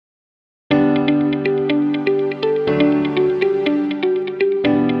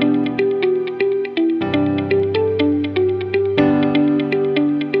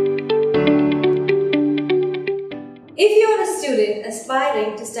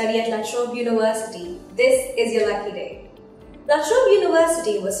aspiring to study at Trobe University, this is your lucky day. Trobe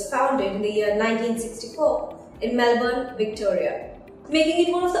University was founded in the year 1964 in Melbourne, Victoria, making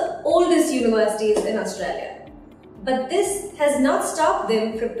it one of the oldest universities in Australia. But this has not stopped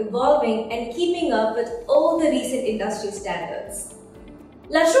them from evolving and keeping up with all the recent industry standards.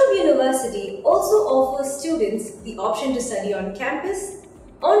 Trobe University also offers students the option to study on campus,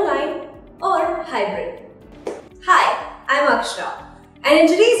 online, or hybrid. Hi, I'm Akshra, and in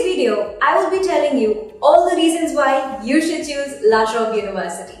today's video, I will be telling you all the reasons why you should choose Trobe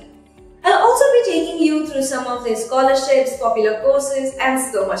University. I'll also be taking you through some of their scholarships, popular courses, and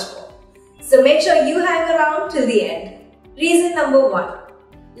so much more. So make sure you hang around till the end. Reason number 1.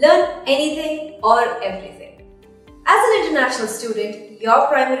 Learn anything or everything. As an international student, your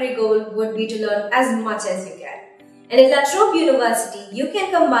primary goal would be to learn as much as you can. And at Trobe University, you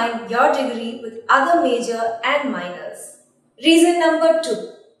can combine your degree with other major and minors. Reason number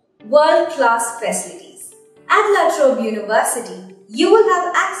 2. World-class facilities. At Trobe University, you will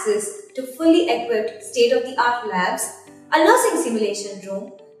have access to fully equipped state-of-the-art labs, a nursing simulation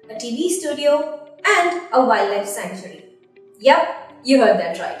room, a TV studio, and a wildlife sanctuary. Yep, you heard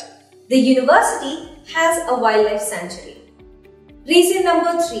that right. The university has a wildlife sanctuary. Reason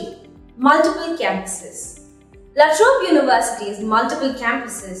number 3. Multiple campuses. Trobe University's multiple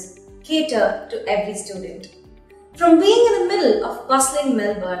campuses cater to every student. From being in the middle of bustling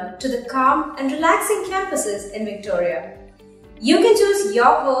Melbourne to the calm and relaxing campuses in Victoria, you can choose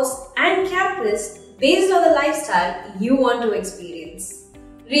your course and campus based on the lifestyle you want to experience.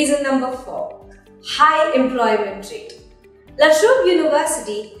 Reason number 4. High employment rate. Trobe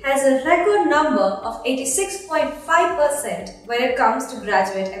University has a record number of 86.5% when it comes to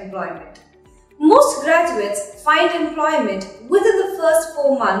graduate employment. Most graduates find employment within the first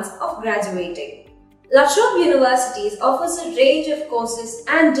 4 months of graduating. Trobe University offers a range of courses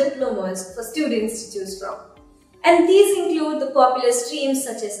and diplomas for students to choose from. And these include the popular streams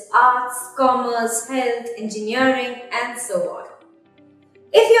such as arts, commerce, health, engineering, and so on.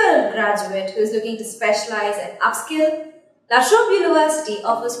 If you're a graduate who is looking to specialize and upskill, Trobe University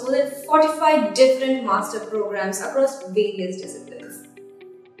offers more than 45 different master programs across various disciplines.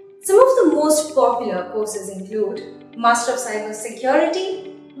 Some of the most popular courses include Master of Cyber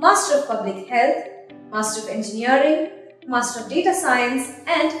Security, Master of Public Health, Master of Engineering, Master of Data Science,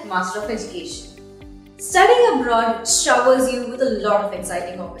 and Master of Education. Studying abroad showers you with a lot of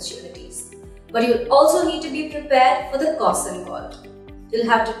exciting opportunities, but you'll also need to be prepared for the costs involved. You'll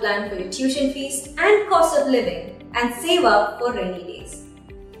have to plan for your tuition fees and cost of living and save up for rainy days.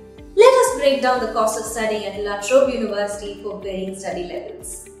 Let us break down the cost of studying at Trobe University for varying study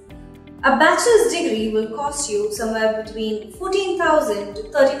levels. A bachelor's degree will cost you somewhere between 14,000 to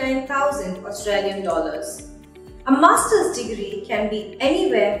 39,000 Australian dollars. A master's degree can be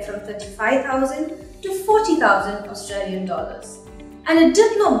anywhere from 35,000 to 40,000 Australian dollars. And a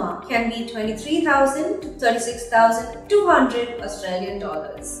diploma can be 23,000 to 36,200 Australian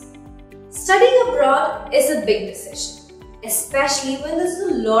dollars. Studying abroad is a big decision, especially when there's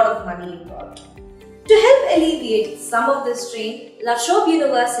a lot of money involved. To help alleviate some of this strain, Trobe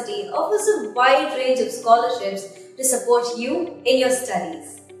University offers a wide range of scholarships to support you in your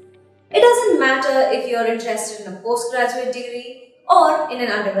studies. It doesn't matter if you're interested in a postgraduate degree or in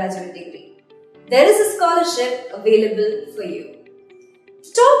an undergraduate degree. There is a scholarship available for you.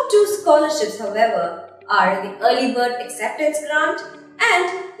 The top 2 scholarships, however, are the Early Bird Acceptance Grant and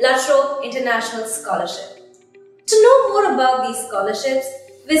Trobe International Scholarship. To know more about these scholarships,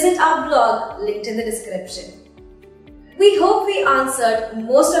 visit our blog linked in the description. We hope we answered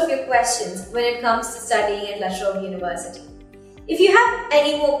most of your questions when it comes to studying at Trobe University. If you have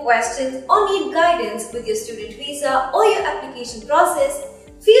any more questions or need guidance with your student visa or your application process,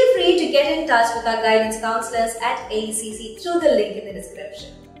 feel free to get in touch with our guidance counselors at AECC through the link in the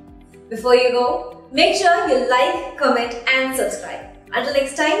description. Before you go, make sure you like, comment and subscribe. Until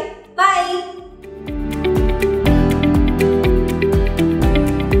next time, bye!